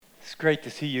great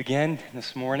to see you again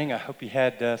this morning. I hope you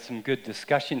had some good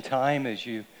discussion time as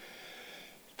you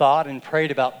thought and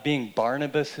prayed about being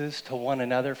Barnabases to one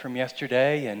another from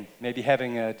yesterday, and maybe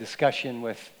having a discussion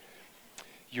with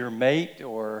your mate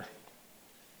or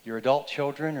your adult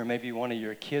children, or maybe one of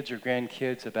your kids or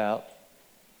grandkids about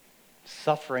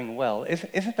suffering well.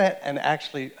 Isn't that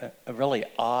actually a really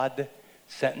odd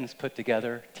sentence put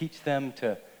together? Teach them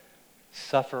to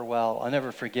suffer well. I'll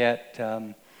never forget.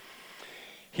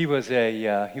 He was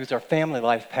our family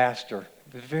life pastor.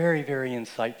 Very, very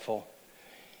insightful.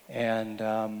 And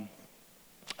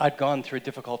I'd gone through a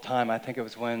difficult time. I think it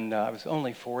was when I was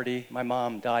only 40. My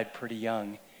mom died pretty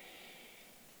young.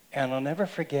 And I'll never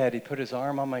forget, he put his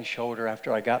arm on my shoulder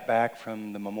after I got back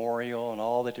from the memorial and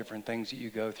all the different things that you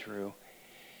go through.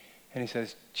 And he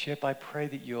says, "Chip, I pray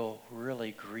that you'll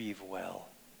really grieve well.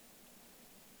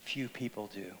 Few people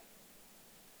do.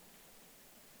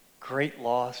 Great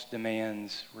loss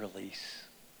demands release.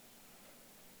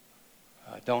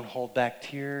 Don't hold back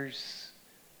tears.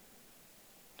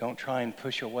 Don't try and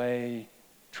push away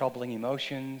troubling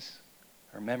emotions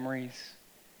or memories.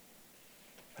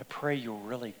 I pray you'll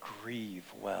really grieve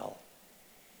well."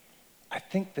 I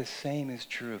think the same is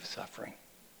true of suffering.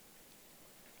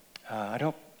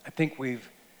 I think we've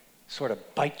sort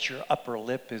of bite your upper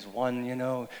lip as one,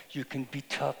 you can be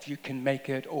tough, you can make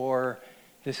it, or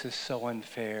this is so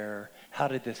unfair. How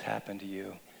did this happen to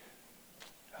you?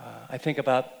 I think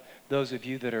about those of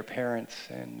you that are parents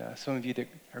and some of you that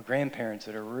are grandparents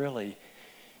that are really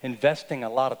investing a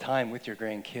lot of time with your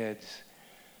grandkids.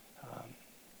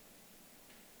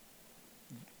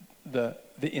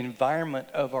 The environment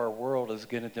of our world is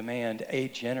going to demand a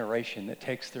generation that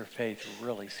takes their faith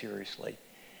really seriously.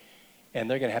 And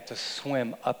they're going to have to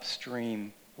swim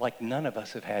upstream like none of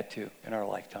us have had to in our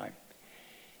lifetime.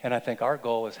 And I think our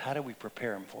goal is, how do we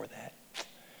prepare them for that?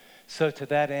 So to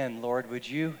that end, Lord, would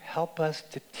you help us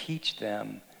to teach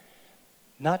them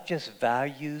not just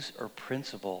values or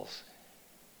principles,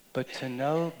 but to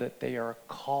know that they are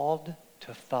called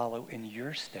to follow in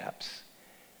your steps.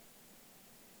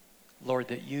 Lord,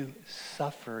 that you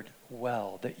suffered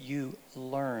well, that you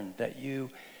learned, that you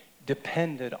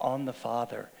depended on the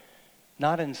Father,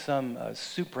 not in some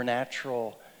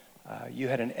supernatural, you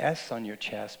had an S on your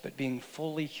chest, but being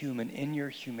fully human in your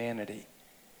humanity.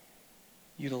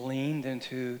 You leaned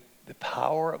into the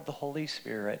power of the Holy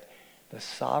Spirit, the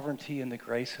sovereignty and the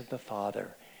grace of the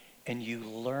Father, and you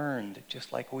learned,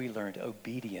 just like we learned,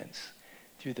 obedience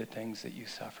through the things that you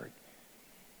suffered.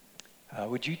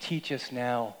 Would you teach us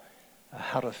now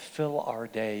how to fill our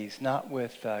days, not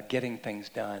with getting things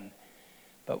done,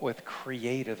 but with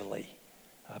creatively,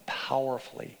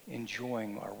 powerfully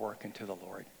enjoying our work unto the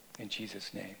Lord. In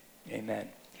Jesus' name, amen.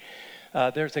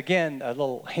 There's, again, a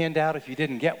little handout. If you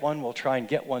didn't get one, we'll try and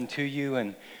get one to you.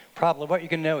 And probably what you're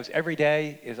going to know is every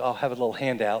day is I'll have a little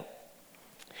handout.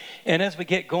 And as we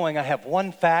get going, I have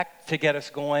one fact to get us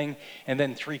going and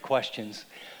then 3 questions.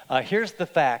 Here's the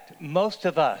fact. Most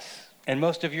of us and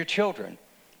most of your children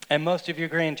and most of your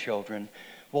grandchildren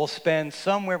will spend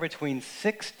somewhere between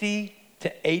 60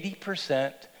 to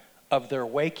 80% of their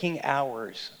waking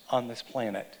hours on this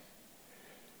planet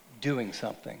doing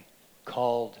something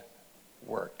called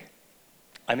work.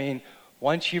 I mean,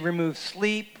 once you remove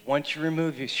sleep, once you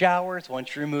remove your showers,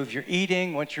 once you remove your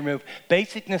eating, once you remove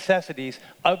basic necessities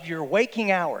of your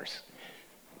waking hours,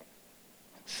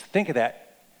 think of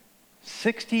that,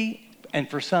 60 and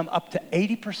for some up to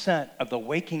 80% of the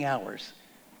waking hours,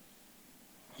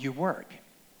 you work.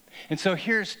 And so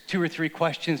here's 2 or 3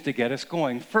 questions to get us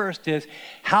going. First is,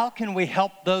 how can we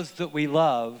help those that we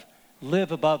love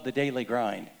live above the daily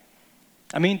grind?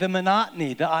 I mean, the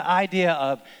monotony, the idea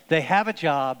of they have a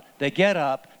job, they get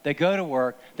up, they go to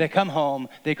work, they come home,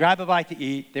 they grab a bite to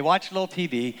eat, they watch a little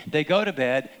TV, they go to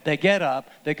bed, they get up,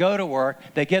 they go to work,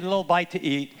 they get a little bite to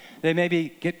eat, they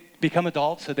maybe become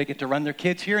adults so they get to run their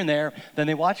kids here and there, then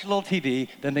they watch a little TV,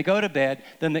 then they go to bed,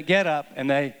 then they get up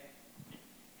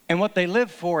and what they live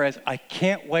for is, I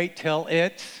can't wait till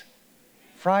it's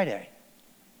Friday,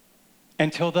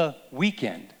 until the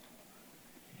weekend.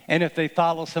 And if they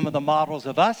follow some of the models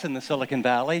of us in the Silicon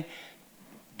Valley,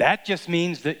 that just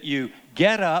means that you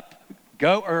get up,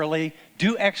 go early,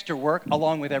 do extra work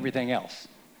along with everything else.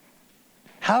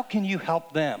 How can you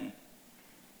help them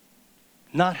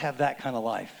not have that kind of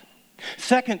life?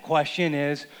 Second question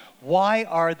is, why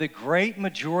are the great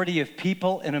majority of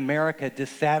people in America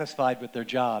dissatisfied with their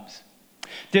jobs?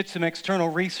 Did some external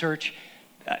research.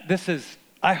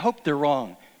 I hope they're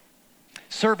wrong.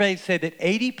 Surveys say that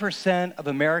 80% of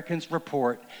Americans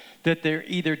report that they're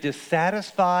either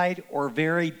dissatisfied or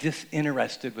very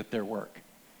disinterested with their work.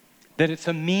 that it's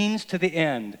a means to the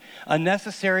end, a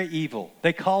necessary evil.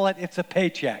 They call it, it's a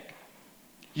paycheck.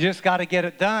 You just got to get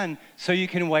it done so you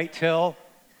can wait till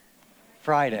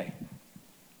Friday.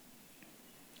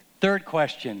 Third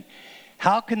question,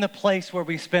 how can the place where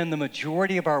we spend the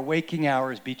majority of our waking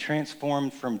hours be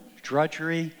transformed from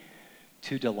drudgery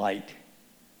to delight?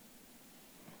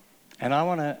 And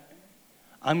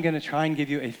I'm going to try and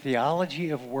give you a theology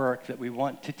of work that we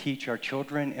want to teach our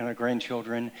children and our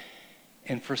grandchildren.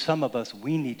 And for some of us,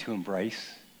 we need to embrace,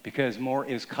 because more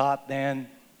is caught than,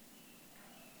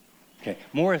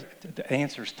 the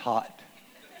answer's taught.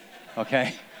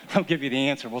 Okay? I'll give you the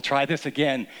answer. We'll try this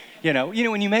again. You know,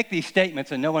 when you make these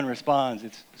statements and no one responds,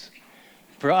 it's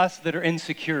for us that are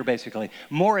insecure, basically.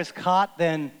 More is caught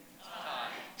than.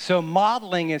 So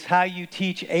modeling is how you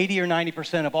teach 80 or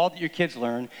 90% of all that your kids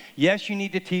learn. Yes, you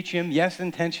need to teach them. Yes,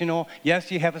 intentional.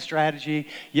 Yes, you have a strategy.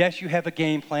 Yes, you have a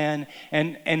game plan.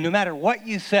 And no matter what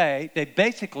you say, they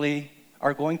basically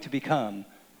are going to become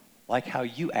like how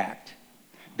you act.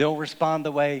 They'll respond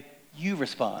the way you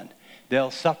respond.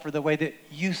 They'll suffer the way that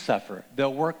you suffer.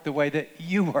 They'll work the way that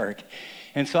you work.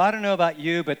 And so I don't know about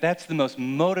you, but that's the most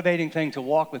motivating thing to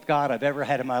walk with God I've ever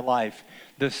had in my life.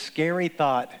 The scary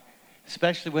thought,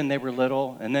 especially when they were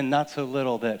little, and then not so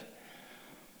little, that,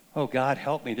 oh, God,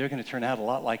 help me, they're going to turn out a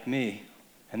lot like me.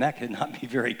 And that could not be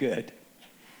very good.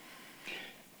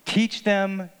 Teach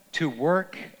them to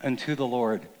work unto the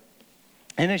Lord.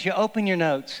 And as you open your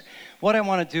notes, what I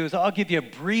want to do is I'll give you a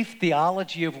brief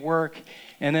theology of work,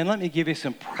 and then let me give you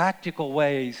some practical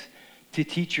ways to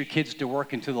teach your kids to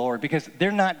work unto the Lord, because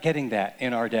they're not getting that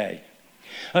in our day.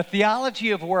 A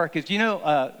theology of work is,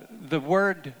 the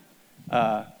word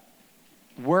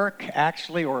work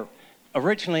actually, or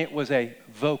originally it was a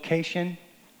vocation,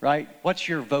 right? What's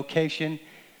your vocation?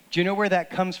 Do you know where that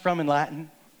comes from in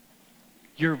Latin?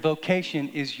 Your vocation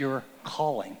is your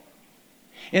calling.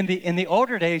 In the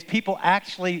older days, people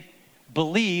actually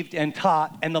believed and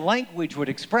taught, and the language would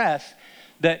express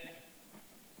that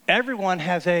everyone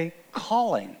has a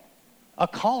calling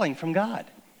from God.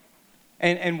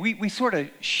 And we sort of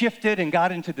shifted and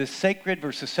got into the sacred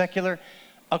versus secular,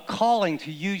 a calling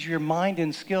to use your mind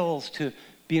and skills to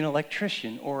be an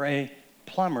electrician or a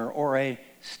plumber or a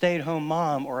stay-at-home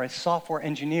mom or a software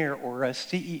engineer or a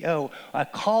CEO, a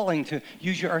calling to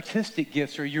use your artistic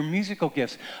gifts or your musical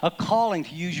gifts, a calling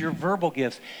to use your verbal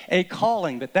gifts, a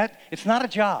calling, but it's not a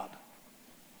job.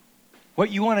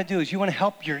 What you want to do is you want to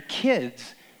help your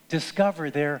kids discover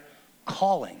their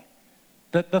calling.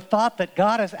 The thought that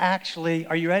God has actually,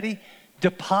 are you ready?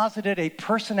 Deposited a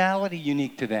personality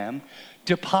unique to them,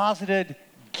 deposited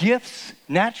gifts,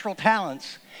 natural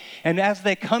talents, and as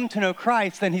they come to know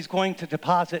Christ, then he's going to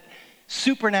deposit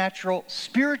supernatural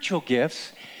spiritual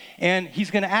gifts, and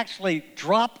he's going to actually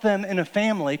drop them in a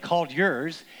family called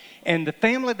yours. And the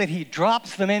family that he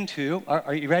drops them into,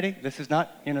 are you ready? This is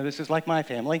not, this is like my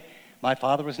family. My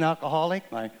father was an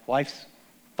alcoholic. My wife's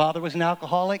father was an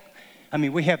alcoholic. I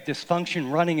mean, we have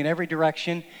dysfunction running in every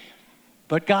direction.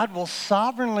 But God will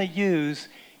sovereignly use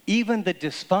even the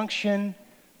dysfunction,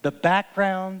 the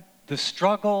background, the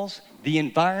struggles, the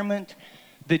environment,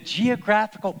 the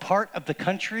geographical part of the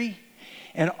country,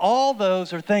 and all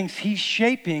those are things he's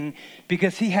shaping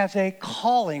because he has a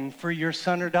calling for your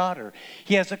son or daughter.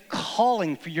 He has a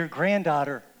calling for your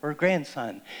granddaughter or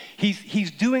grandson.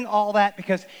 He's doing all that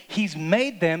because he's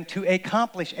made them to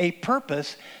accomplish a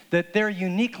purpose that they're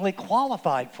uniquely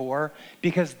qualified for,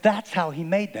 because that's how he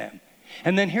made them.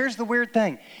 And then here's the weird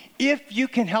thing. If you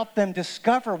can help them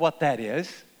discover what that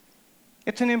is,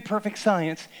 it's an imperfect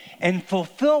science, and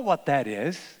fulfill what that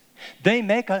is, they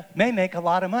may make a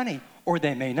lot of money, or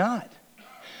they may not.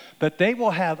 But they will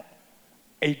have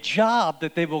a job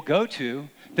that they will go to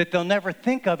that they'll never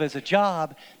think of as a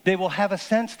job. They will have a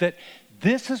sense that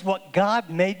this is what God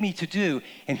made me to do.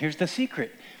 And here's the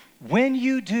secret. When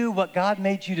you do what God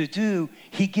made you to do,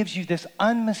 he gives you this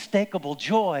unmistakable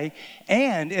joy,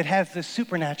 and it has this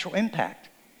supernatural impact.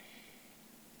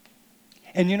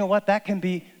 And you know what? That can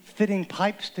be fitting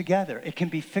pipes together. It can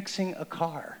be fixing a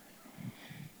car.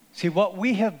 See, what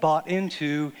we have bought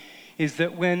into is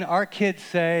that when our kids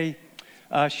say,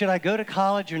 should I go to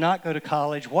college or not go to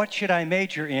college? What should I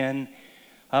major in?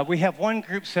 We have one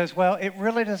group says, well, it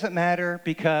really doesn't matter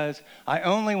because I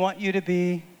only want you to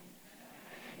be.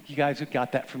 You guys have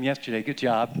got that from yesterday. Good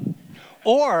job.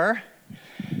 Or,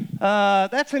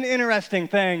 that's an interesting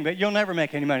thing, but you'll never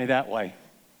make any money that way.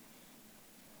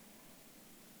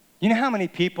 You know how many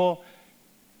people,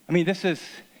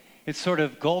 it's sort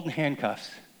of golden handcuffs,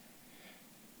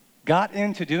 got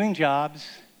into doing jobs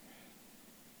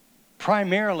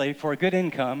primarily for a good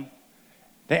income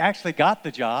They actually got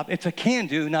the job. It's a can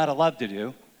do, not a love to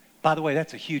do. By the way,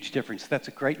 that's a huge difference. That's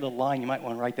a great little line. You might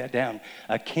want to write that down.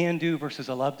 A can do versus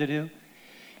a love to do.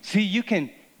 See, you can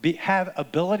have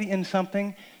ability in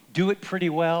something, do it pretty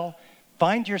well,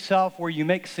 find yourself where you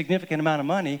make a significant amount of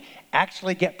money,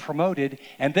 actually get promoted,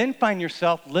 and then find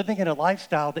yourself living in a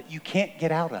lifestyle that you can't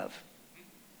get out of.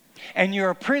 And you're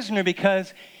a prisoner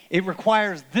because it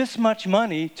requires this much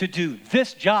money to do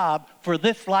this job for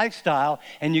this lifestyle,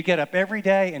 and you get up every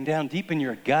day and down deep in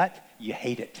your gut, you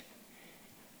hate it.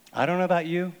 I don't know about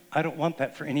you. I don't want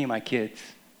that for any of my kids.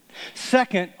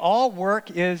 Second, all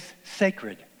work is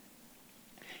sacred.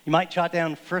 You might jot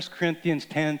down 1 Corinthians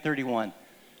 10:31.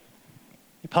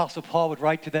 The Apostle Paul would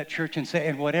write to that church and say,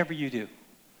 and whatever you do,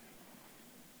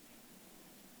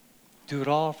 do it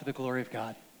all for the glory of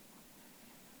God.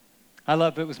 I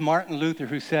love it was Martin Luther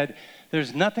who said,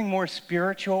 there's nothing more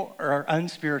spiritual or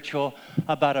unspiritual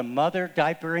about a mother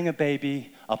diapering a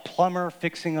baby, a plumber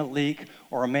fixing a leak,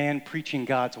 or a man preaching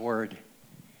God's word.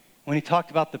 When he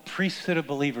talked about the priesthood of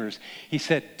believers, he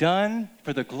said, done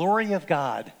for the glory of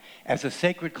God as a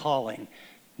sacred calling,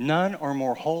 none are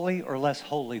more holy or less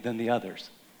holy than the others.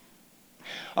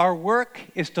 Our work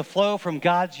is to flow from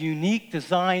God's unique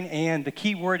design, and the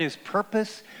key word is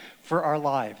purpose for our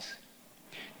lives.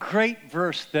 Great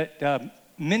verse that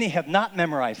many have not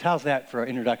memorized. How's that for an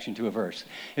introduction to a verse?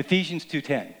 Ephesians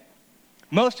 2:10.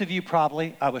 Most of you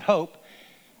probably, I would hope,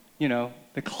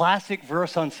 the classic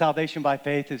verse on salvation by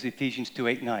faith is Ephesians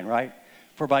 2:8-9, right?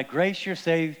 For by grace you're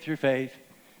saved through faith.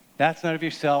 That's not of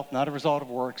yourself, not a result of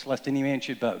works, lest any man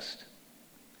should boast.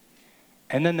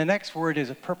 And then the next word is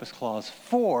a purpose clause.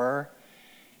 For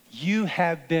you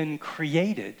have been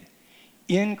created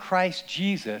in Christ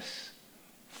Jesus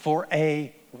for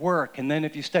a work. And then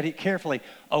if you study it carefully,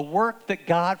 a work that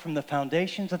God from the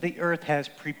foundations of the earth has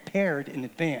prepared in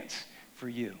advance for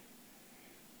you.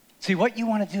 See, what you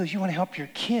want to do is you want to help your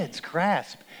kids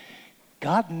grasp,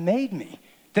 God made me.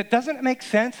 That doesn't make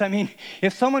sense. I mean,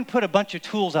 if someone put a bunch of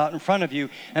tools out in front of you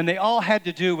and they all had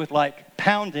to do with like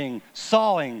pounding,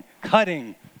 sawing,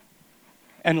 cutting,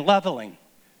 and leveling,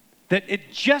 that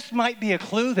it just might be a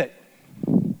clue that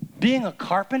being a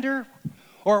carpenter,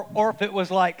 or if it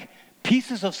was like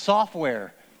pieces of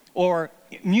software or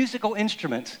musical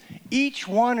instruments, each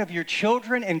one of your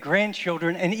children and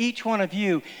grandchildren and each one of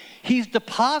you, he's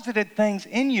deposited things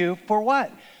in you for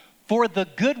what? For the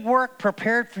good work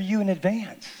prepared for you in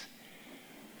advance.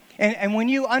 And when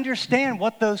you understand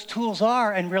what those tools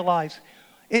are and realize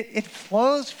it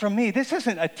flows from me. This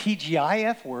isn't a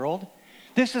TGIF world.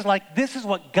 This is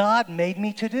what God made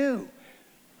me to do.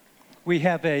 We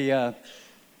have a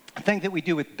thing that we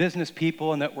do with business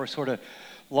people and that we're sort of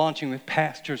launching with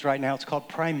pastors right now. It's called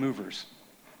Prime Movers.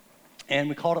 And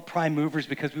we called it Prime Movers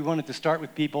because we wanted to start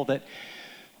with people that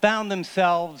found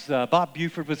themselves, Bob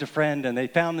Buford was a friend, and they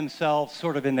found themselves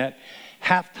sort of in that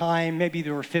halftime. Maybe they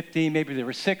were 50, maybe they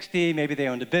were 60, maybe they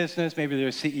owned a business, maybe they were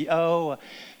a CEO,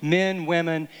 men,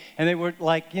 women, and they were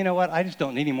like, you know what, I just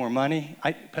don't need any more money.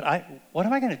 What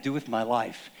am I going to do with my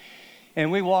life? And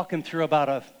we walk them through about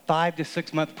a 5 to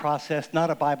 6 month process, not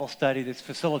a Bible study that's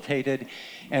facilitated,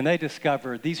 and they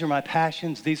discover these are my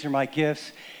passions, these are my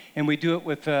gifts, and we do it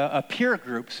with a peer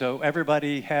group, so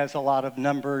everybody has a lot of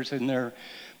numbers in their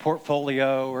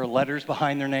portfolio or letters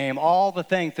behind their name, all the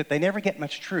things that they never get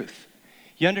much truth.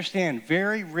 You understand,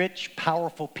 very rich,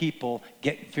 powerful people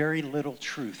get very little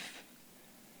truth.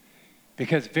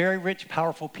 Because very rich,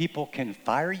 powerful people can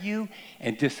fire you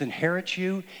and disinherit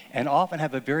you and often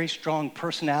have a very strong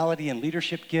personality and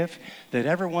leadership gift that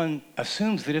everyone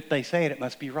assumes that if they say it, it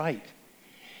must be right.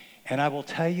 And I will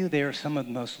tell you, they are some of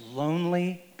the most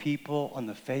lonely people on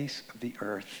the face of the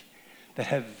earth that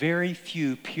have very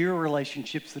few pure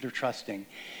relationships that are trusting.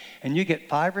 And you get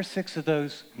 5 or 6 of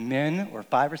those men or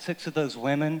 5 or 6 of those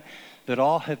women that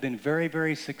all have been very,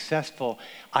 very successful.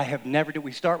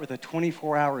 We start with a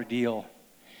 24-hour deal,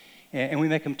 and we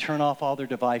make them turn off all their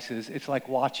devices. It's like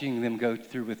watching them go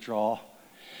through withdrawal.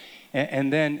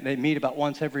 And then they meet about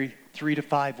once every 3 to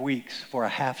 5 weeks for a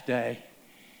half day.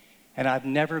 And I've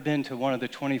never been to one of the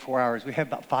 24 hours. We have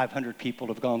about 500 people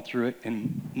that have gone through it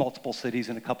in multiple cities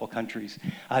in a couple countries.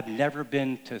 I've never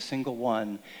been to a single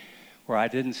one where I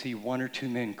didn't see 1 or 2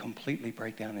 men completely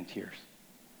break down in tears.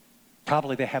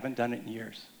 Probably they haven't done it in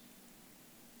years.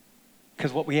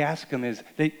 Because what we ask them is,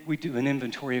 we do an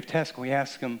inventory of tests, and we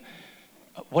ask them,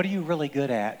 what are you really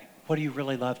good at? What do you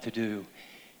really love to do?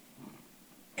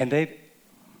 And they've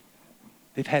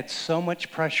had so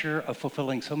much pressure of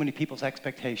fulfilling so many people's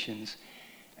expectations,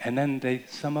 and then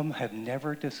some of them have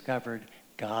never discovered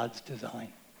God's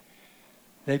design.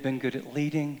 They've been good at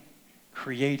leading,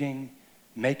 creating,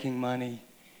 making money,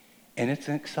 and it's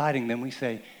exciting. Then we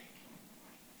say,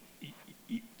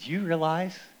 do you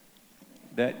realize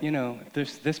that,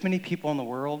 there's this many people in the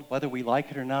world, whether we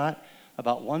like it or not,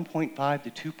 about 1.5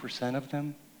 to 2% of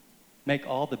them make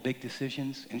all the big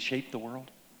decisions and shape the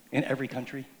world in every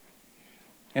country.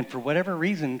 And for whatever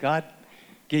reason, God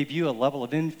gave you a level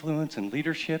of influence and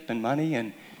leadership and money,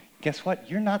 and guess what?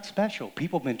 You're not special.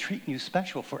 People have been treating you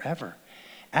special forever.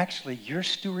 Actually, your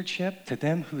stewardship to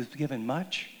them who has given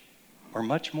much or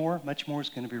much more is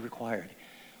going to be required.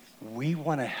 We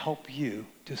want to help you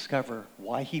discover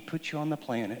why he put you on the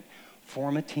planet,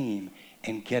 form a team,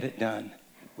 and get it done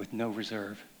with no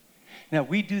reserve. Now,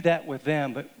 we do that with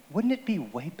them, but wouldn't it be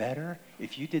way better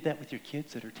if you did that with your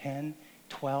kids that are 10,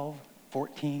 12,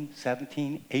 14,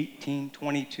 17, 18,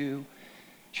 22?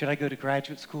 Should I go to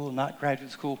graduate school, not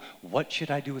graduate school? What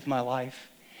should I do with my life?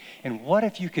 And what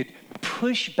if you could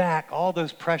push back all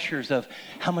those pressures of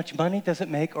how much money does it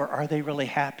make, or are they really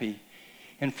happy?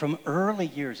 And from early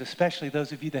years, especially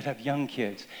those of you that have young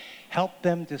kids, help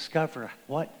them discover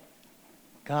what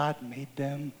God made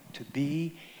them to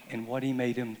be and what he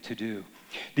made them to do.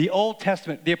 The Old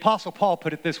Testament, the Apostle Paul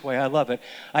put it this way, I love it.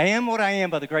 I am what I am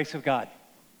by the grace of God.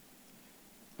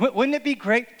 Wouldn't it be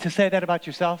great to say that about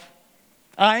yourself?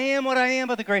 I am what I am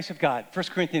by the grace of God. 1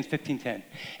 Corinthians 15:10.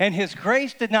 And his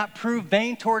grace did not prove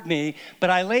vain toward me, but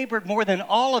I labored more than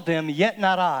all of them, yet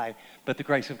not I, but the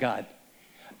grace of God.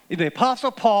 The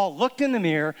Apostle Paul looked in the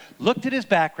mirror, looked at his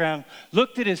background,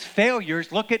 looked at his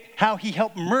failures, looked at how he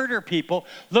helped murder people,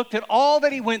 looked at all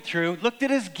that he went through, looked at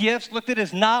his gifts, looked at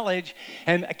his knowledge,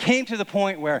 and came to the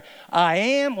point where I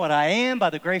am what I am by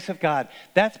the grace of God.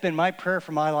 That's been my prayer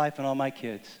for my life and all my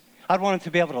kids. I'd want them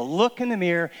to be able to look in the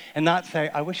mirror and not say,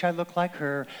 I wish I looked like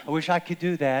her. I wish I could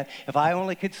do that. If I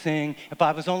only could sing, if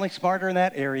I was only smarter in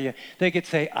that area. They could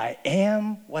say, I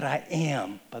am what I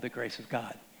am by the grace of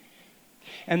God.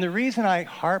 And the reason I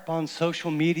harp on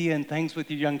social media and things with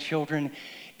your young children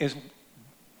is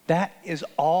that is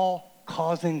all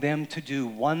causing them to do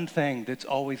one thing that's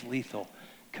always lethal: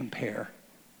 compare.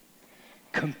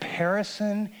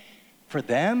 Comparison for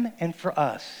them and for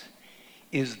us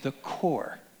is the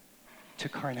core to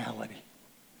carnality.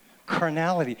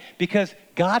 Carnality, because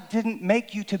God didn't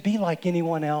make you to be like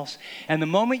anyone else. And the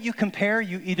moment you compare,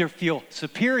 you either feel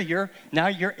superior, now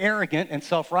you're arrogant and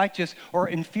self-righteous, or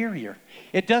inferior.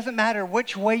 It doesn't matter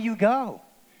which way you go.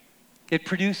 It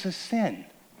produces sin.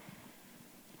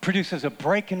 It produces a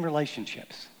break in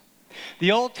relationships.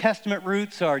 The Old Testament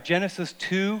roots are Genesis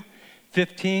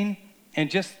 2:15, and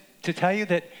just to tell you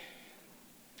that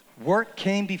work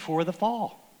came before the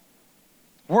fall.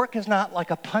 Work is not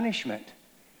like a punishment.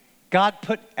 God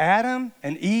put Adam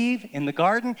and Eve in the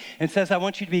garden and says, I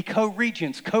want you to be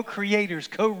co-regents, co-creators,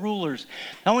 co-rulers.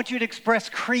 I want you to express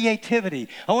creativity.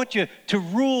 I want you to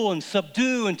rule and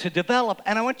subdue and to develop,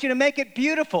 and I want you to make it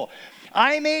beautiful.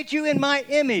 I made you in my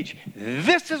image.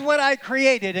 This is what I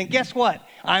created, and guess what?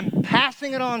 I'm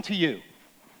passing it on to you.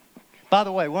 By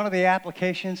the way, one of the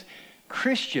applications,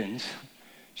 Christians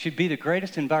should be the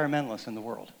greatest environmentalists in the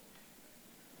world.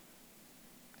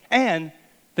 And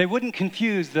they wouldn't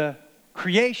confuse the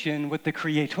creation with the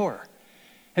creator.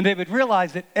 And they would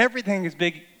realize that everything is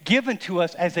being given to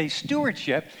us as a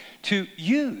stewardship to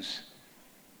use.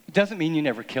 It doesn't mean you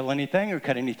never kill anything or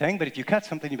cut anything, but if you cut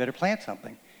something, you better plant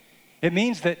something. It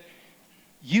means that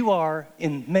you are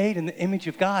made in the image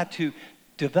of God to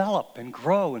develop and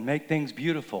grow and make things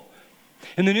beautiful.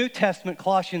 In the New Testament,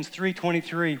 Colossians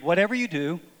 3:23, whatever you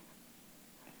do,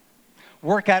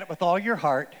 work at it with all your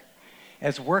heart,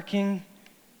 as working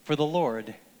for the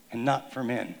Lord and not for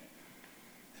men.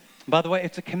 By the way,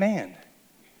 it's a command.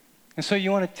 And so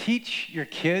you want to teach your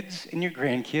kids and your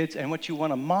grandkids, and what you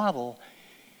want to model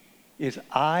is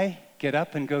I get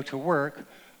up and go to work,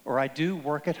 or I do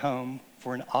work at home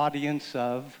for an audience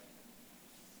of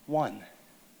one.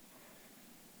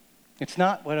 It's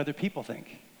not what other people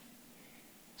think.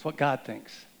 It's what God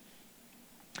thinks.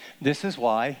 This is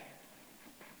why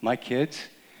my kids,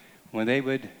 when they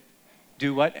would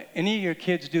do what any of your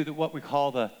kids do, what we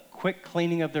call the quick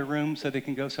cleaning of their room so they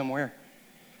can go somewhere,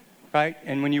 right?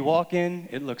 And when you walk in,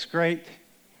 it looks great.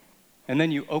 And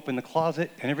then you open the closet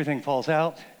and everything falls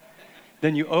out.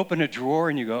 Then you open a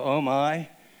drawer and you go, oh my.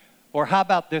 Or how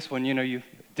about this one? You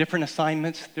different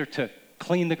assignments. They're to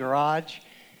clean the garage.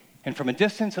 And from a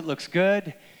distance, it looks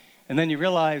good. And then you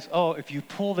realize, oh, if you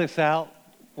pull this out,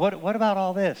 what about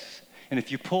all this? And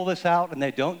if you pull this out and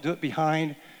they don't do it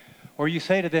behind, or you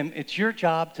say to them, it's your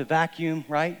job to vacuum,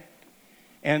 right?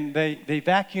 And they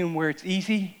vacuum where it's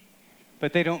easy,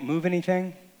 but they don't move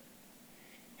anything.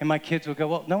 And my kids will go,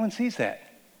 well, no one sees that.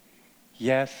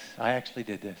 Yes, I actually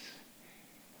did this.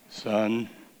 Son,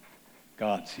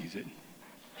 God sees it.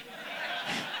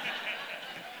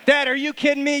 Dad, are you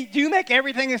kidding me? Do you make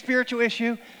everything a spiritual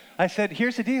issue? I said,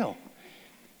 here's the deal.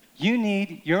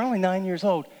 You're only 9 years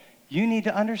old. You need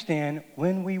to understand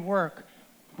when we work,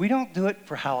 we don't do it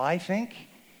for how I think.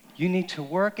 You need to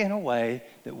work in a way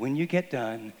that when you get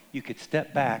done, you could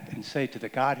step back and say to the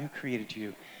God who created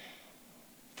you,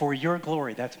 for your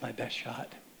glory, that's my best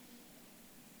shot.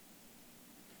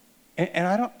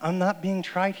 And I'm not being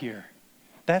trite here.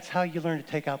 That's how you learn to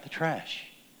take out the trash.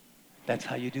 That's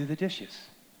how you do the dishes.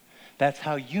 That's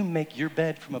how you make your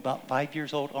bed from about 5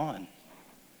 years old on.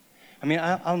 I mean,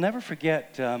 I'll never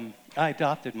forget, I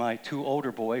adopted my 2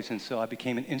 older boys, and so I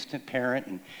became an instant parent,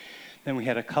 and then we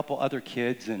had a couple other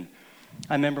kids, and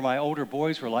I remember my older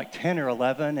boys were like 10 or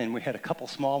 11, and we had a couple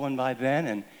small ones by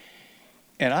then,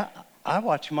 and I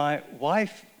watched my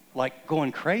wife like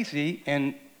going crazy,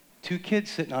 and 2 kids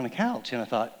sitting on a couch, and I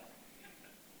thought,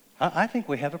 I think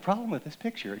we have a problem with this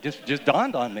picture. It just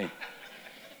dawned on me.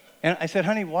 And I said,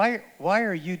 honey, why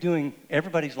are you doing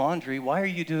everybody's laundry? Why are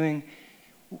you doing...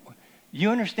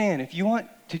 You understand, if you want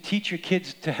to teach your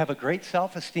kids to have a great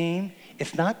self-esteem,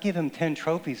 it's not give them 10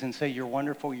 trophies and say, you're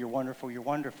wonderful, you're wonderful, you're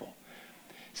wonderful.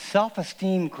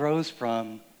 Self-esteem grows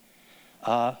from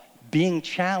being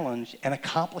challenged and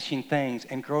accomplishing things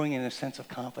and growing in a sense of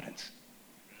confidence.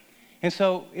 And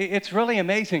so it's really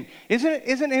amazing. Isn't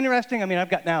it interesting? I mean, I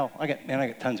got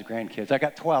tons of grandkids. I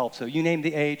got 12, so you name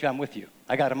the age, I'm with you.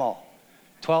 I got them all.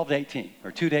 12 to 18,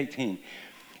 or 2 to 18.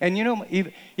 And you know,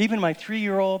 even my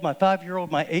 3-year-old, my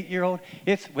 5-year-old, my 8-year-old,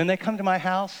 it's when they come to my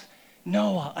house,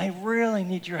 Noah, I really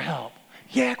need your help.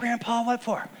 Yeah, Grandpa, what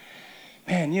for?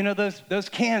 Man, you know those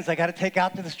cans I got to take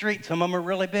out to the street. Some of them are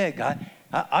really big.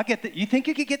 I'll get that. You think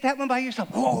you could get that one by yourself?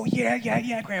 Oh,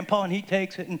 yeah, Grandpa. And he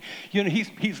takes it, and you know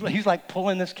he's like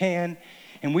pulling this can,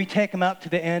 and we take him out to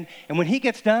the end. And when he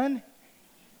gets done,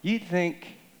 you'd think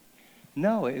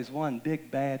Noah is one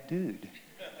big bad dude.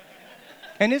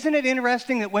 And isn't it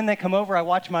interesting that when they come over, I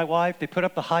watch my wife. They put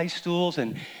up the high stools,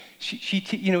 and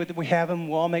we have them.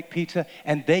 We'll all make pizza,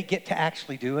 and they get to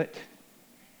actually do it.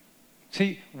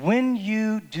 See, when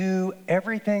you do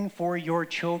everything for your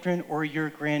children or your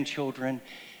grandchildren,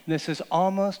 this is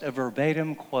almost a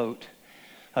verbatim quote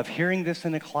of hearing this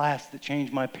in a class that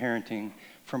changed my parenting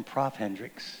from Prof.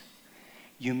 Hendricks.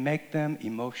 You make them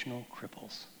emotional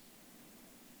cripples.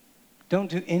 Don't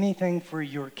do anything for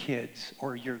your kids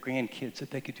or your grandkids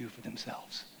that they could do for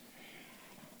themselves.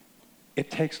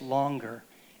 It takes longer.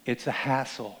 It's a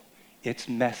hassle. It's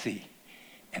messy.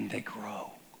 And they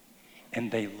grow. And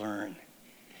they learn.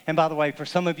 And by the way, for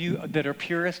some of you that are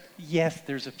purists, yes,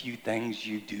 there's a few things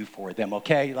you do for them,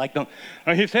 okay? Like,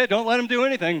 he said, don't let them do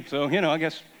anything. So, I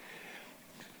guess,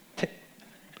 a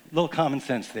little common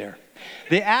sense there.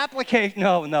 The application,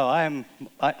 no,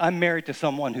 I'm married to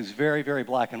someone who's very, very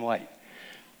black and white.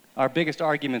 Our biggest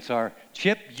arguments are,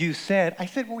 Chip, you said. I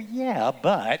said, well, yeah,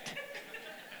 but,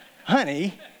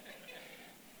 honey,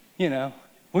 well,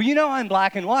 I'm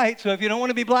black and white, so if you don't want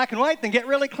to be black and white, then get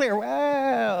really clear.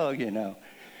 Well,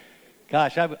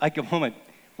 Gosh, I come home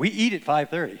we eat at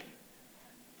 5:30.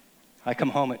 I come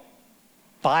home at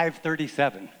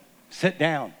 5:37. Sit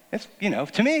down. It's,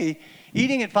 to me,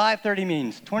 eating at 5:30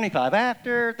 means 25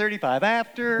 after, 35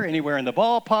 after, anywhere in the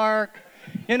ballpark.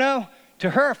 To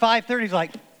her, 5:30 is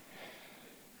like,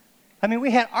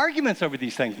 we had arguments over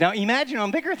these things. Now, imagine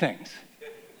on bigger things.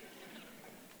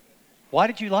 Why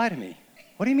did you lie to me?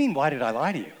 What do you mean, why did I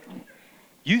lie to you?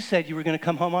 You said you were going to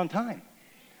come home on time.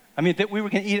 That we were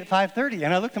going to eat at 5:30.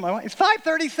 And I looked at my wife, it's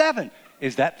 5:37.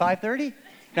 Is that 5:30?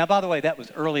 Now, by the way, that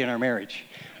was early in our marriage.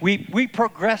 We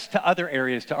progressed to other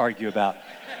areas to argue about.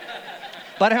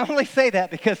 But I only say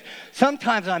that because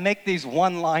sometimes I make these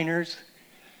one-liners,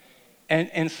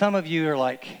 and some of you are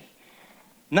like,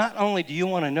 not only do you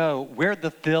want to know where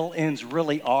the fill-ins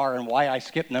really are and why I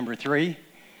skipped number 3,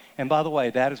 and by the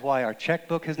way, that is why our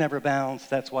checkbook has never bounced.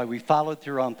 That's why we followed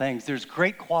through on things. There's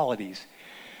great qualities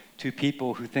to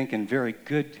people who think in very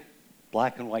good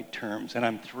black and white terms, and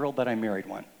I'm thrilled that I married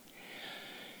one.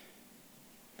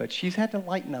 But she's had to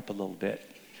lighten up a little bit.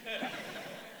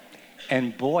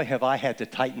 And boy, have I had to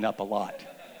tighten up a lot.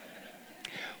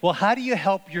 Well, how do you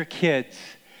help your kids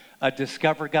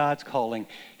discover God's calling?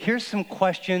 Here's some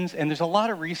questions, and there's a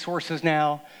lot of resources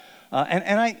now.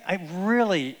 I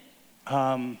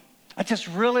just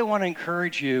really want to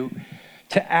encourage you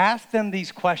to ask them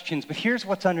these questions, but here's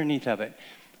what's underneath of it.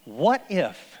 What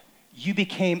if you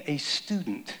became a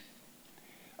student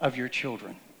of your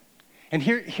children? And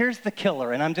here's the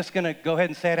killer, and I'm just going to go ahead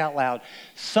and say it out loud.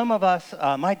 Some of us,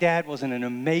 my dad was an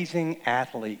amazing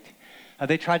athlete.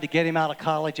 They tried to get him out of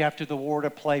college after the war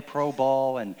to play pro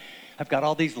ball, and I've got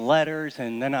all these letters,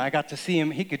 and then I got to see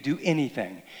him. He could do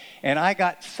anything. And I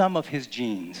got some of his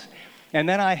genes. And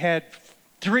then I had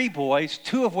 3 boys,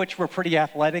 2 of which were pretty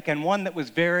athletic, and one that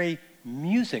was very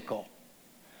musical,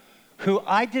 who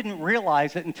I didn't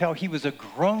realize it until he was a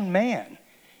grown man.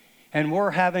 And we're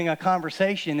having a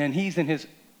conversation, and he's in his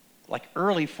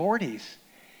early 40s.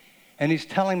 And he's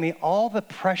telling me all the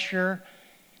pressure,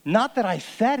 not that I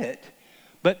said it,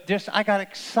 but just I got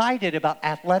excited about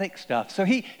athletic stuff. So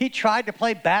he tried to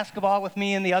play basketball with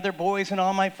me and the other boys and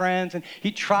all my friends, and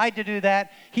he tried to do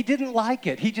that. He didn't like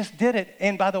it. He just did it.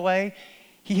 And by the way,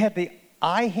 he had the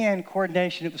eye-hand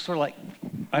coordination. It was sort of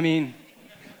it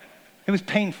was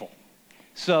painful.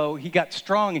 So he got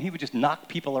strong, and he would just knock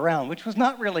people around, which was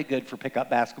not really good for pickup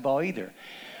basketball either.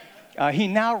 He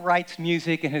now writes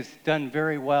music and has done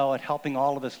very well at helping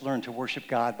all of us learn to worship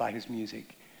God by his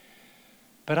music.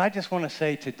 But I just want to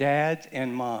say to dads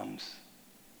and moms,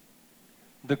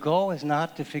 the goal is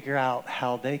not to figure out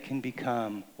how they can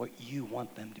become what you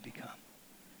want them to become.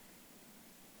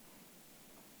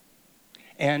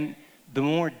 And the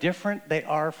more different they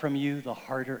are from you, the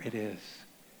harder it is.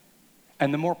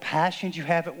 And the more passions you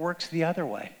have, it works the other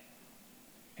way.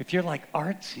 If you're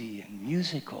artsy and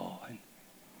musical, and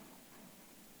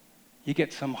you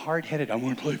get some hard-headed, I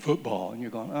want to play football, and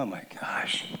you're going, oh my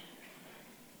gosh.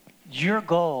 Your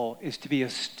goal is to be a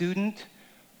student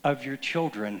of your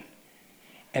children.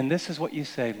 And this is what you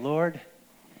say, Lord,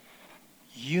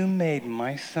 you made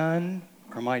my son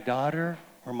or my daughter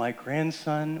or my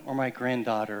grandson or my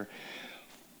granddaughter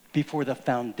before the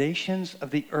foundations of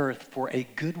the earth for a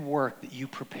good work that you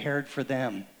prepared for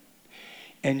them.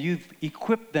 And you've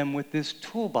equipped them with this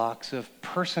toolbox of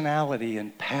personality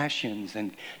and passions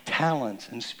and talents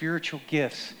and spiritual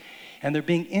gifts. And they're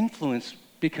being influenced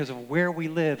because of where we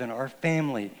live and our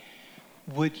family.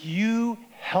 Would you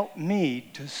help me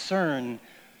discern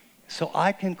so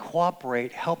I can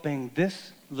cooperate helping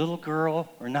this little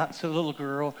girl or not so little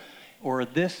girl or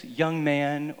this young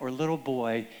man or little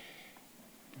boy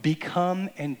become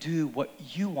and do what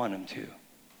you want them to?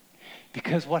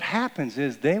 Because what happens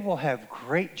is they will have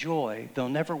great joy. They'll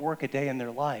never work a day in their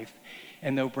life,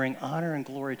 and they'll bring honor and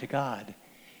glory to God,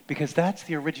 because that's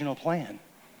the original plan.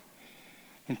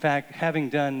 In fact, having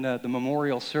done the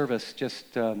memorial service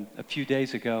just a few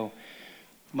days ago,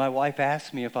 my wife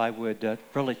asked me if I would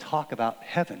really talk about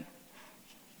heaven.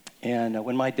 And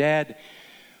when my dad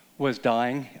was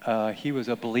dying, he was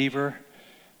a believer,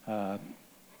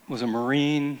 was a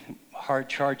Marine,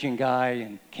 hard-charging guy,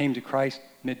 and came to Christ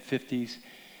mid-50s.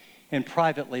 And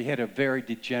privately, he had a very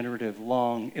degenerative,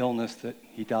 long illness that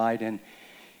he died. And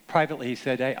privately, he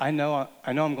said, hey, I know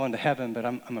I'm going to heaven, but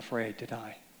I'm afraid to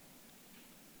die.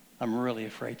 I'm really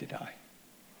afraid to die.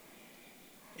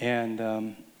 And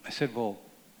I said, well,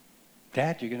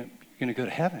 Dad, you're gonna go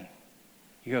to heaven.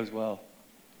 He goes, well,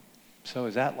 so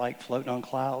is that like floating on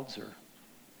clouds or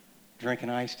drinking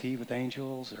iced tea with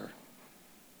angels? Or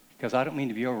because I don't mean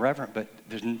to be irreverent, but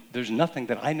there's nothing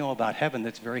that I know about heaven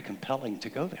that's very compelling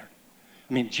to go there.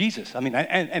 I mean, Jesus. I mean,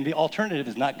 and the alternative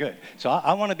is not good. So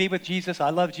I want to be with Jesus. I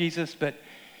love Jesus, but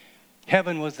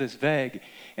heaven was this vague.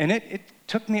 And it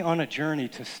took me on a journey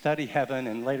to study heaven,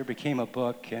 and later became a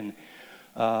book. And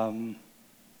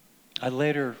I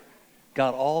later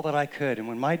got all that I could. And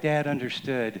when my dad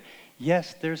understood,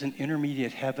 yes, there's an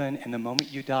intermediate heaven, and the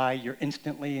moment you die, you're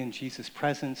instantly in Jesus'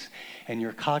 presence, and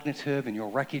you're cognitive, and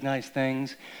you'll recognize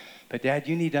things. But Dad,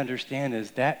 you need to understand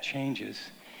is that changes.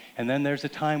 And then there's a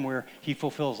time where he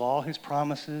fulfills all his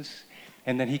promises,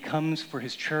 and then he comes for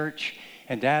his church.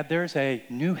 And Dad, there's a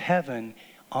new heaven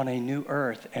on a new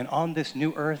earth. And on this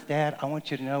new earth, Dad, I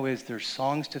want you to know is there's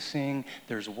songs to sing,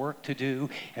 there's work to do,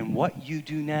 and what you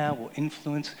do now will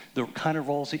influence the kind of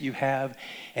roles that you have.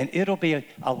 And it'll be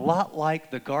a lot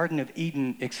like the Garden of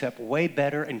Eden, except way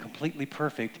better and completely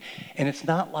perfect. And it's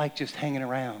not like just hanging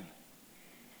around.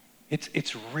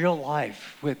 It's real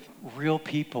life with real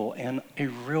people and a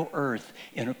real earth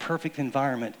in a perfect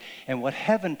environment. And what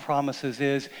heaven promises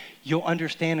is you'll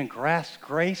understand and grasp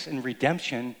grace and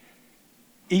redemption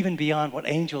even beyond what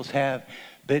angels have,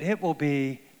 but it will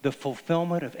be the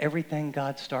fulfillment of everything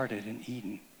God started in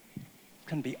Eden. It's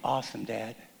going to be awesome,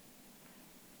 Dad.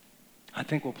 I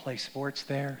think we'll play sports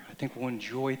there. I think we'll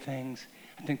enjoy things.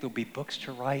 I think there'll be books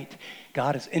to write.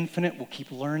 God is infinite. We'll keep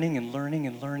learning and learning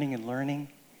and learning and learning.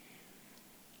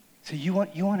 So you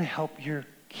want to help your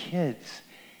kids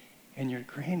and your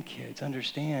grandkids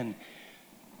understand.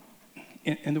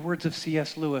 In the words of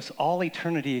C.S. Lewis, all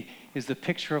eternity is the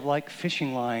picture of like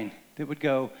fishing line that would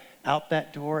go out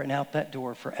that door and out that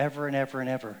door forever and ever and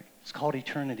ever. It's called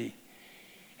eternity.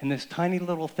 And this tiny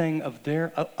little thing of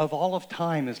all of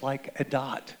time is like a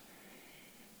dot.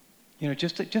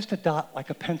 just a dot like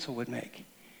a pencil would make.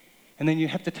 And then you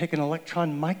have to take an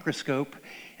electron microscope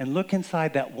and look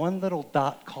inside that one little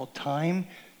dot called time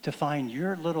to find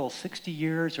your little 60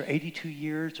 years or 82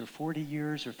 years or 40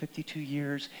 years or 52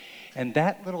 years. And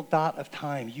that little dot of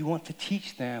time, you want to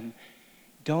teach them,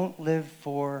 don't live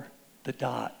for the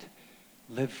dot,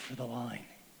 live for the line.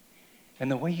 And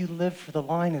the way you live for the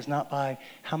line is not by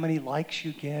how many likes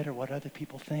you get or what other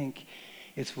people think.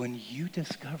 It's when you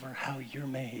discover how you're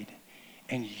made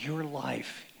and your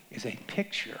life is a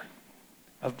picture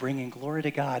of bringing glory to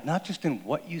God, not just in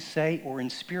what you say or in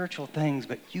spiritual things,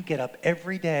 but you get up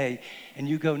every day and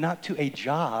you go not to a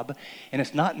job, and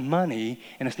it's not money,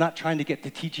 and it's not trying to get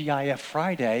to TGIF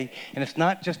Friday, and it's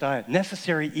not just a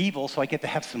necessary evil so I get to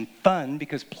have some fun,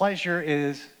 because pleasure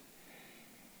is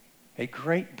a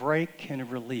great break and a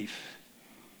relief.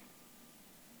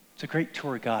 It's a great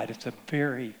tour guide. It's a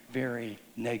very, very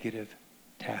negative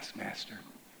taskmaster.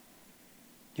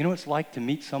 You know what it's like to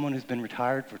meet someone who's been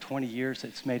retired for 20 years,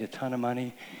 that's made a ton of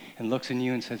money, and looks at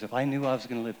you and says, if I knew I was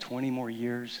going to live 20 more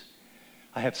years,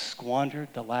 I have squandered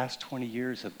the last 20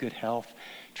 years of good health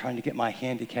trying to get my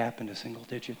handicap into single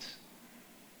digits.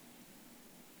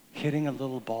 Hitting a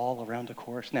little ball around a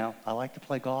course. Now, I like to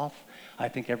play golf. I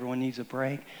think everyone needs a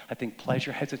break. I think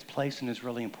pleasure has its place and is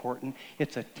really important.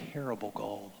 It's a terrible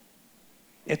goal.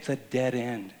 It's a dead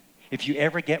end. If you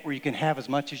ever get where you can have as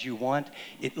much as you want,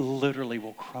 it literally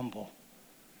will crumble.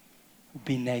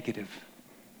 Be negative.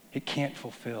 It can't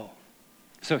fulfill.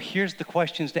 So here's the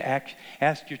questions to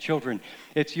ask your children.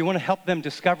 It's you want to help them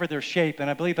discover their shape. And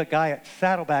I believe a guy at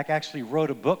Saddleback actually wrote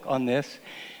a book on this.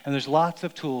 And there's lots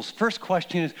of tools. First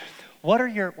question is, what are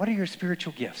your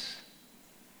spiritual gifts?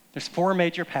 There's 4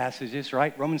 major passages,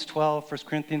 right? Romans 12, 1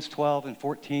 Corinthians 12, and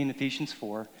 14, Ephesians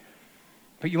 4.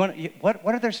 But what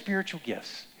are their spiritual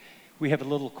gifts? We have a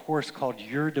little course called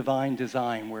Your Divine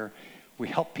Design where we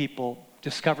help people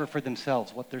discover for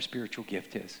themselves what their spiritual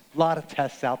gift is. A lot of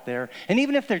tests out there. And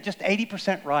even if they're just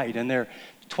 80% right and they're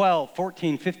 12,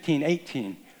 14, 15,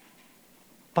 18,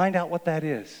 find out what that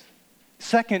is.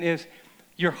 Second is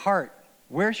your heart.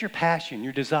 Where's your passion,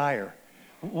 your desire?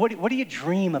 What do you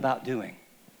dream about doing?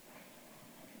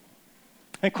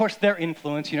 And of course, their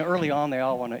influence. Early on, they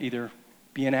all want to either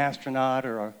be an astronaut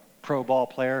or a pro ball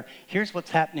player. Here's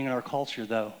what's happening in our culture,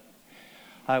 though.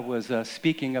 I was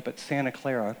speaking up at Santa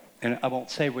Clara, and I won't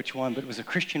say which one, but it was a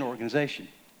Christian organization.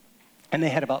 And they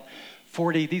had about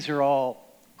 40, these are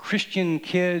all Christian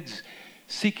kids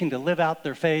seeking to live out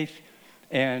their faith.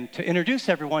 And to introduce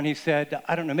everyone, he said,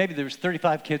 I don't know, maybe there was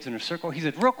 35 kids in a circle. He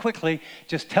said, real quickly,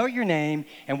 just tell your name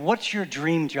and what's your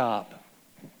dream job.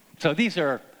 So these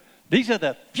are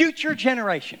the future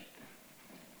generation.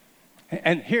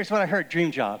 And here's what I heard,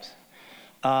 dream jobs.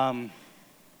 I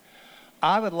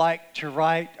would like to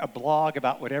write a blog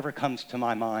about whatever comes to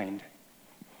my mind.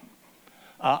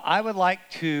 I would like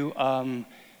to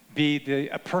be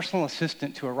a personal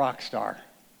assistant to a rock star.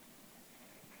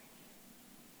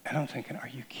 And I'm thinking, are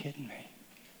you kidding me?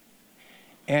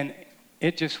 And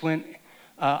it just went,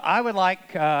 I would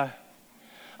like to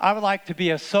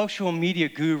be a social media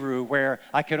guru where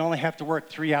I could only have to work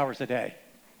 3 hours a day.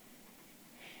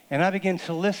 And I began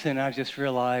to listen, and I just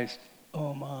realized,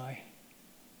 oh my.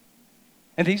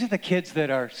 And these are the kids that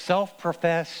are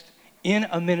self-professed in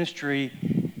a ministry.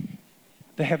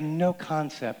 They have no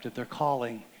concept of their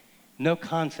calling, no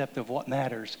concept of what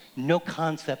matters, no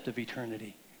concept of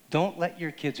eternity. Don't let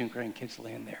your kids and grandkids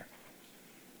land there.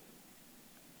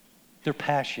 Their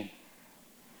passion.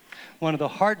 One of the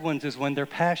hard ones is when their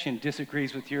passion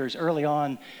disagrees with yours. Early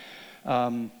on,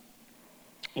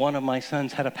 one of my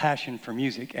sons had a passion for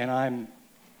music, and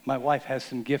my wife has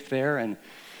some gift there, and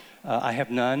I have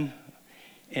none.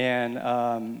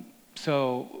 And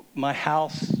so my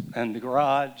house and the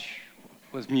garage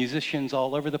was musicians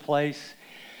all over the place.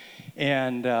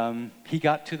 And he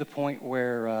got to the point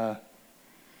where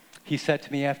he said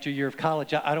to me after a year of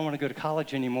college, I don't want to go to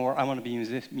college anymore. I want to be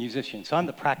a musician. So I'm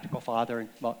the practical father,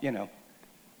 well,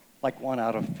 like 1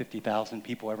 out of 50,000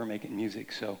 people ever making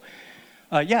music. So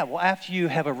after you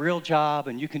have a real job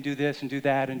and you can do this and do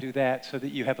that so that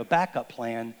you have a backup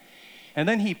plan. And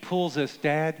then he pulls us,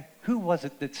 Dad, who was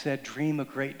it that said, dream a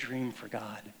great dream for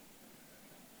God?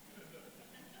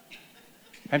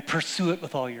 And pursue it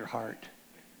with all your heart.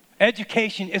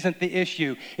 Education isn't the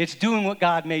issue. It's doing what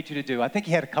God made you to do. I think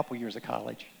he had a couple years of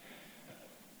college.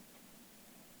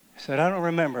 I said, I don't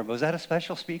remember. Was that a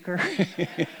special speaker?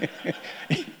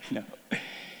 No.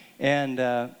 And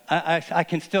I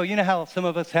can still, you know how some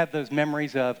of us have those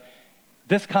memories of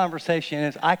this conversation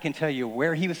is, I can tell you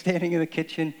where he was standing in the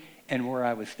kitchen and where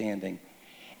I was standing.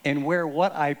 and where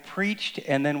what I preached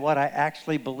and then what I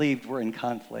actually believed were in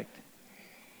conflict.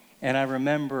 And I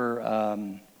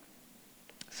remember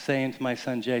saying to my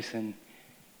son Jason,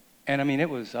 and I mean, I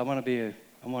want to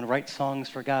write songs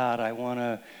for God.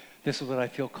 This is what I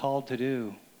feel called to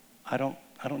do. I don't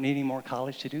need any more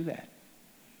college to do that.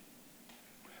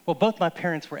 Well, both my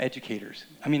parents were educators.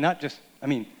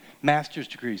 Master's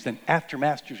degrees, then after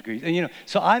master's degrees. And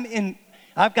so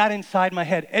I've got inside my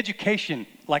head education,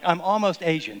 like I'm almost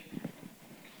Asian.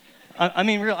 I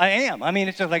am.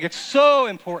 It's just like, it's so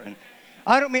important.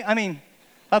 I don't mean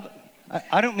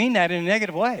that in a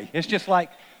negative way. It's just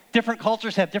like different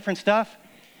cultures have different stuff.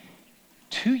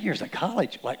 2 years at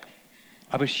college, like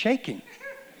I was shaking.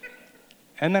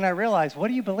 And then I realized, what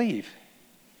do you believe?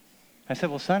 I said,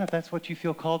 well, son, if that's what you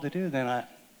feel called to do, then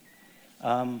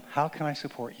how can I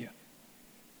support you?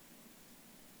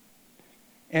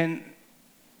 And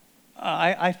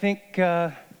I think,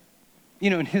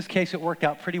 in his case, it worked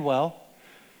out pretty well.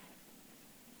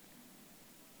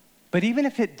 But even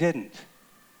if it didn't,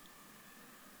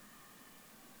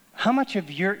 how much of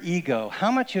your ego,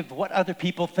 how much of what other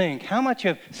people think, how much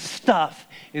of stuff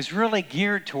is really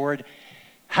geared toward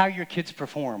how your kids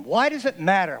perform? Why does it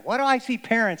matter? Why do I see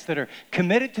parents that are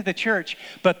committed to the church,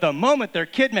 but the moment their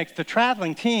kid makes the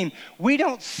traveling team, we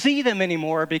don't see them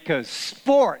anymore because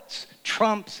sports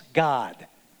trumps God?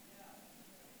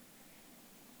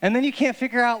 And then you can't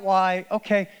figure out why.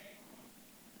 Okay,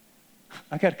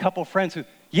 I got a couple of friends who,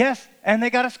 yes, and they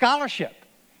got a scholarship.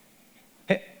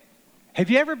 Have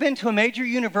you ever been to a major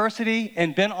university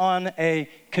and been on a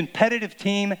competitive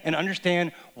team and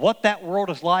understand what that world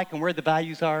is like and where the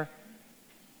values are?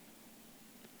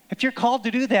 If you're called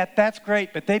to do that, that's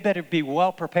great, but they better be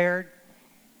well prepared,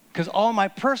 because all my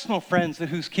personal friends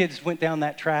whose kids went down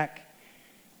that track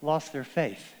lost their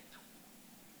faith.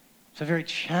 So very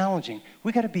challenging.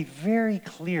 We got to be very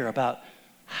clear about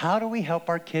how do we help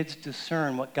our kids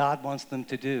discern what God wants them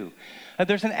to do.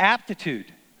 There's an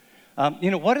aptitude.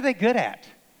 What are they good at?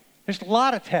 There's a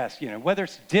lot of tests, whether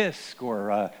it's DISC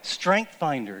or strength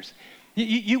finders.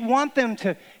 You want them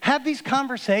to have these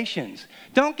conversations.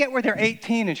 Don't get where they're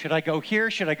 18 and should I go here,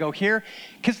 should I go here?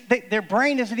 Because their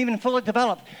brain isn't even fully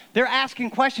developed. They're asking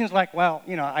questions like, well,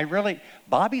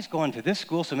 Bobby's going to this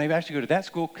school, so maybe I should go to that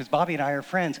school because Bobby and I are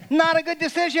friends. Not a good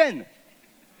decision.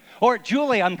 Or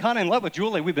Julie, I'm kind of in love with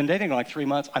Julie. We've been dating like 3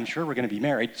 months. I'm sure we're going to be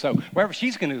married. So wherever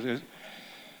she's going to do,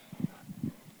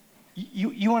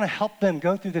 you want to help them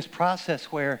go through this process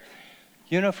where,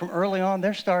 from early on,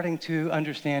 they're starting to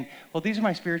understand, well, these are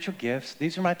my spiritual gifts.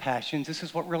 These are my passions. This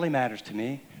is what really matters to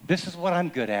me. This is what I'm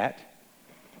good at.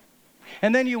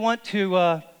 And then you want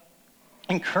to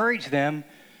encourage them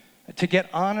to get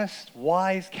honest,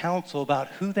 wise counsel about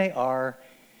who they are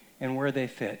and where they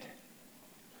fit.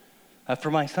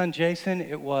 For my son, Jason,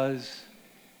 it was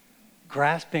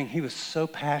grasping. He was so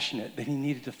passionate that he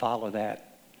needed to follow that.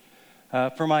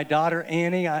 For my daughter,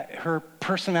 Annie, her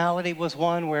personality was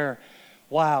one where,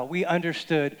 wow, we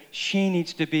understood she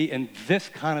needs to be in this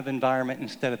kind of environment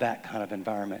instead of that kind of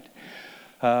environment.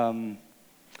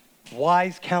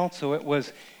 Wise counsel, it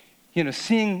was,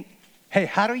 seeing, hey,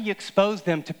 how do you expose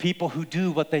them to people who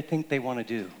do what they think they want to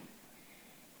do?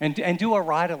 And do a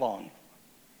ride-along.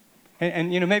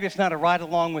 And maybe it's not a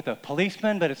ride-along with a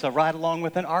policeman, but it's a ride-along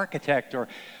with an architect. Or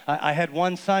I had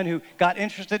one son who got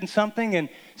interested in something, and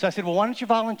so I said, well, why don't you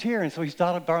volunteer? And so he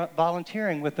started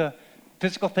volunteering with a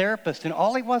physical therapist, and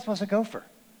all he was a gopher.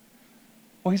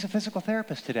 Well, he's a physical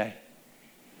therapist today.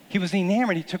 He was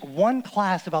enamored. He took one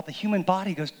class about the human body.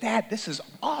 He goes, Dad, this is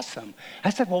awesome. I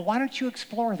said, well, why don't you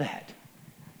explore that?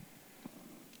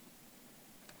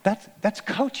 That's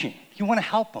coaching. You want to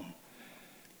help them.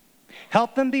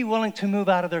 Help them be willing to move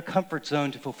out of their comfort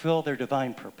zone to fulfill their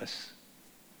divine purpose.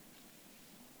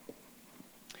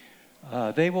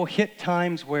 They will hit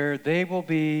times where they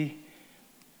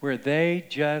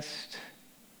just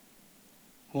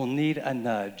will need a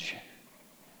nudge.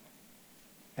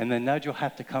 And the nudge will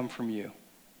have to come from you.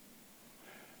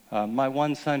 My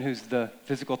one son, who's the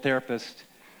physical therapist,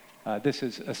 this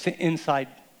is an inside,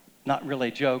 not really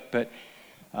a joke, but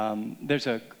there's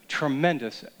a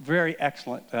tremendous, very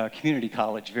excellent community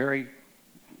college.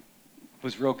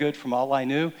 Was real good from all I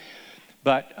knew.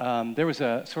 But there was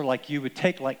a sort of like you would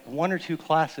take like 1 or 2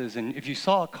 classes, and if you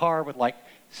saw a car with like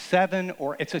 7,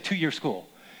 or it's a 2-year school,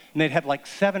 and they'd have like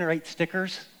 7 or 8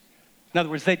 stickers. In other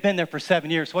words, they'd been there for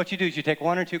 7 years. So what you do is you take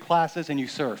 1 or 2 classes and you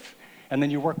surf, and then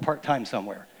you work part-time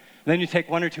somewhere. And then you take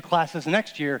 1 or 2 classes the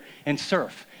next year and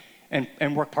surf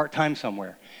and work part-time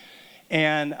somewhere.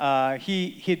 And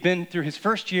he'd been through his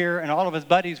first year, and all of his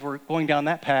buddies were going down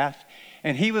that path.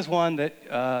 And he was one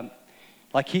that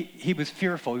Like he was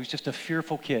fearful. He was just a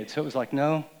fearful kid. So it was like,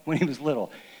 no, when he was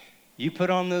little, you put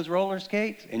on those roller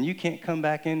skates and you can't come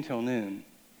back in till noon.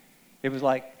 It was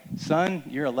like, son,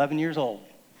 you're 11 years old.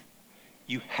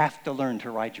 You have to learn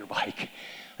to ride your bike.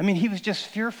 I mean, he was just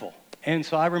fearful. And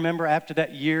so I remember after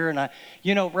that year, and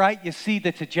you see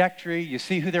the trajectory, you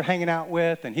see who they're hanging out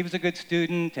with, and he was a good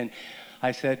student. And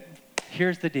I said,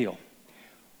 here's the deal.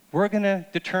 We're going to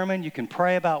determine, you can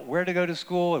pray about where to go to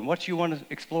school and what you want to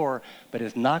explore, but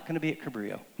it's not going to be at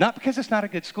Cabrillo. Not because it's not a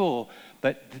good school,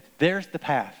 but there's the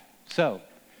path. So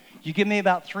you give me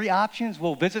about 3 options,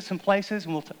 we'll visit some places,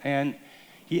 and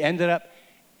he ended up,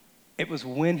 it was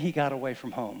when he got away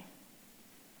from home,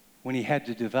 when he had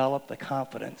to develop the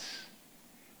confidence,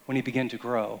 when he began to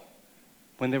grow,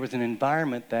 when there was an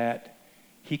environment that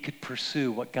he could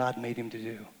pursue what God made him to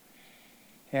do.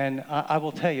 And I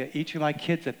will tell you, each of my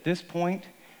kids at this point,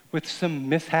 with some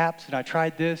mishaps, and I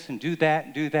tried this and do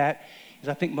that, is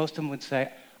I think most of them would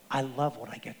say, I love what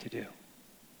I get to do.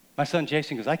 My son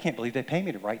Jason goes, I can't believe they pay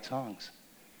me to write songs.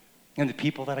 And the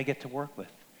people that I get to work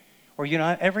with. Or,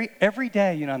 every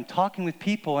day, I'm talking with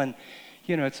people and,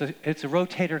 it's a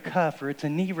rotator cuff or it's a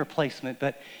knee replacement,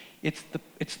 but it's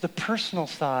the personal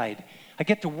side. I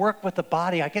get to work with the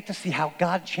body. I get to see how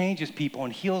God changes people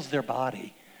and heals their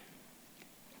body.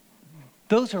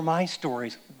 Those are my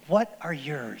stories. What are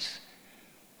yours?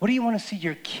 What do you want to see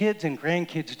your kids and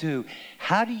grandkids do?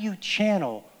 How do you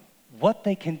channel what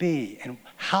they can be and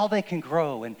how they can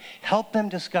grow and help them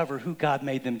discover who God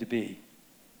made them to be?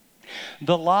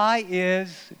 The lie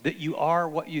is that you are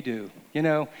what you do.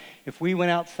 If we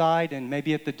went outside and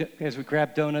maybe as we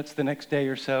grab donuts the next day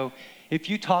or so, if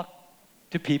you talk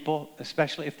to people,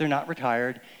 especially if they're not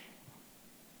retired,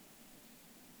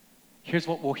 here's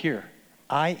what we'll hear.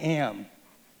 I am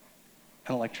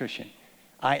an electrician.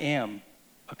 I am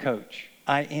a coach.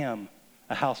 I am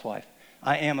a housewife.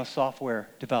 I am a software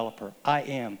developer.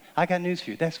 I got news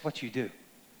for you. That's what you do.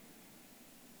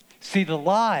 See, the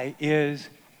lie is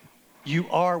you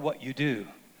are what you do.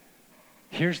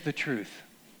 Here's the truth.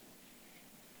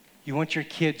 You want your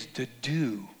kids to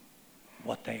do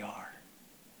what they are.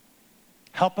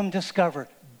 Help them discover,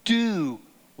 do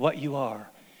what you are.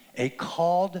 A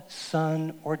called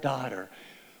son or daughter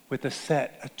with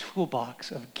a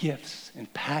toolbox of gifts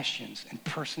and passions and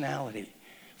personality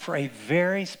for a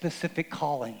very specific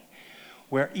calling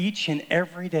where each and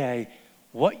every day,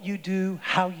 what you do,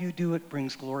 how you do it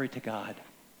brings glory to God.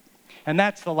 And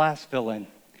that's the last fill-in.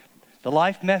 The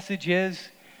life message is,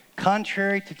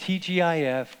 contrary to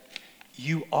TGIF,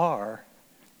 you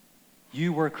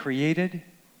were created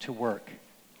to work.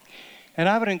 And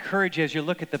I would encourage you, as you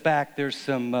look at the back, there's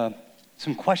some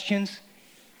questions.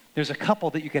 There's a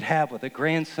couple that you could have with a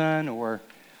grandson or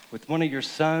with one of your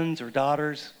sons or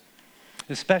daughters,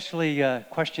 especially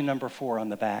question number 4 on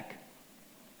the back.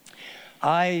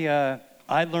 I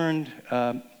learned,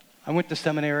 I went to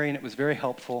seminary and it was very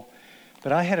helpful,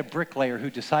 but I had a bricklayer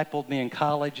who discipled me in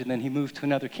college and then he moved to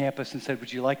another campus and said,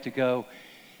 would you like to go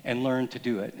and learn to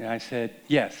do it? And I said,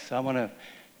 yes, I want to,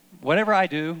 whatever I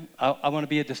do, I want to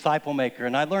be a disciple maker.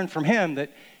 And I learned from him that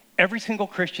every single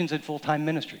Christian's in full-time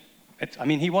ministry.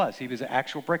 He was an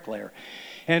actual bricklayer.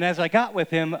 And as I got with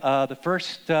him, the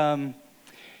first, there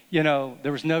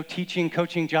was no teaching,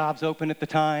 coaching jobs open at the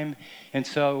time. And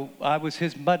so I was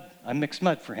I mixed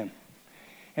mud for him.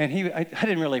 And I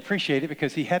didn't really appreciate it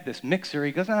because he had this mixer.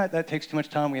 He goes, that takes too much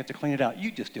time. We have to clean it out.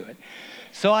 You just do it.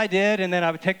 So I did, and then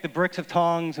I would take the bricks of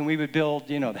tongs, and we would build,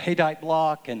 the Haydite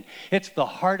block, and it's the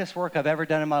hardest work I've ever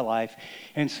done in my life.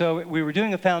 And so we were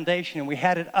doing a foundation, and we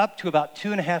had it up to about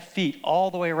 2.5 feet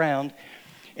all the way around.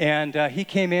 And he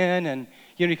came in, and,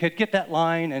 he could get that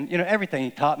line, and, everything he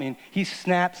taught me. And he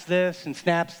snaps this and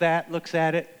snaps that, looks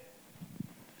at it,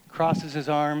 crosses his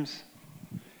arms.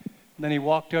 Then he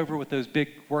walked over with those big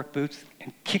work boots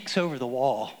and kicks over the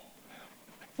wall.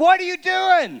 What are you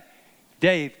doing?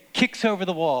 Dave kicks over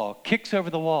the wall.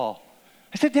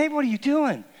 I said, Dave, what are you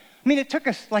doing? It took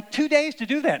us like 2 days to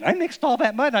do that. I mixed all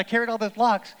that mud and I carried all those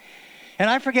blocks. And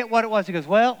I forget what it was. He goes,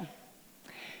 well,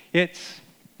 it's,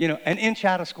 an inch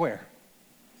out of square.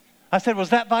 I said, well, does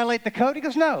that violate the code? He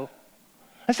goes, no.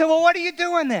 I said, well, what are you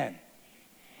doing then?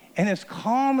 And as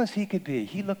calm as he could be,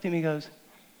 he looked at me and goes,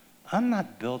 I'm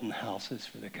not building houses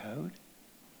for the code.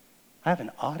 I have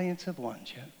an audience of one,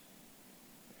 Chip.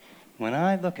 When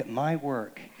I look at my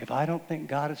work, if I don't think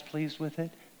God is pleased with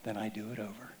it, then I do it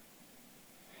over.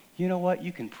 You know what?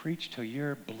 You can preach till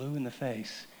you're blue in the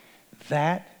face.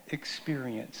 That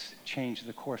experience changed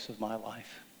the course of my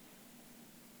life.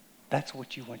 That's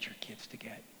what you want your kids to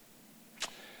get.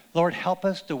 Lord, help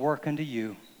us to work unto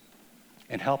you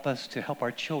and help us to help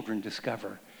our children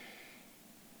discover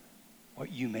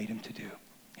what you made him to do.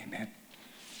 Amen.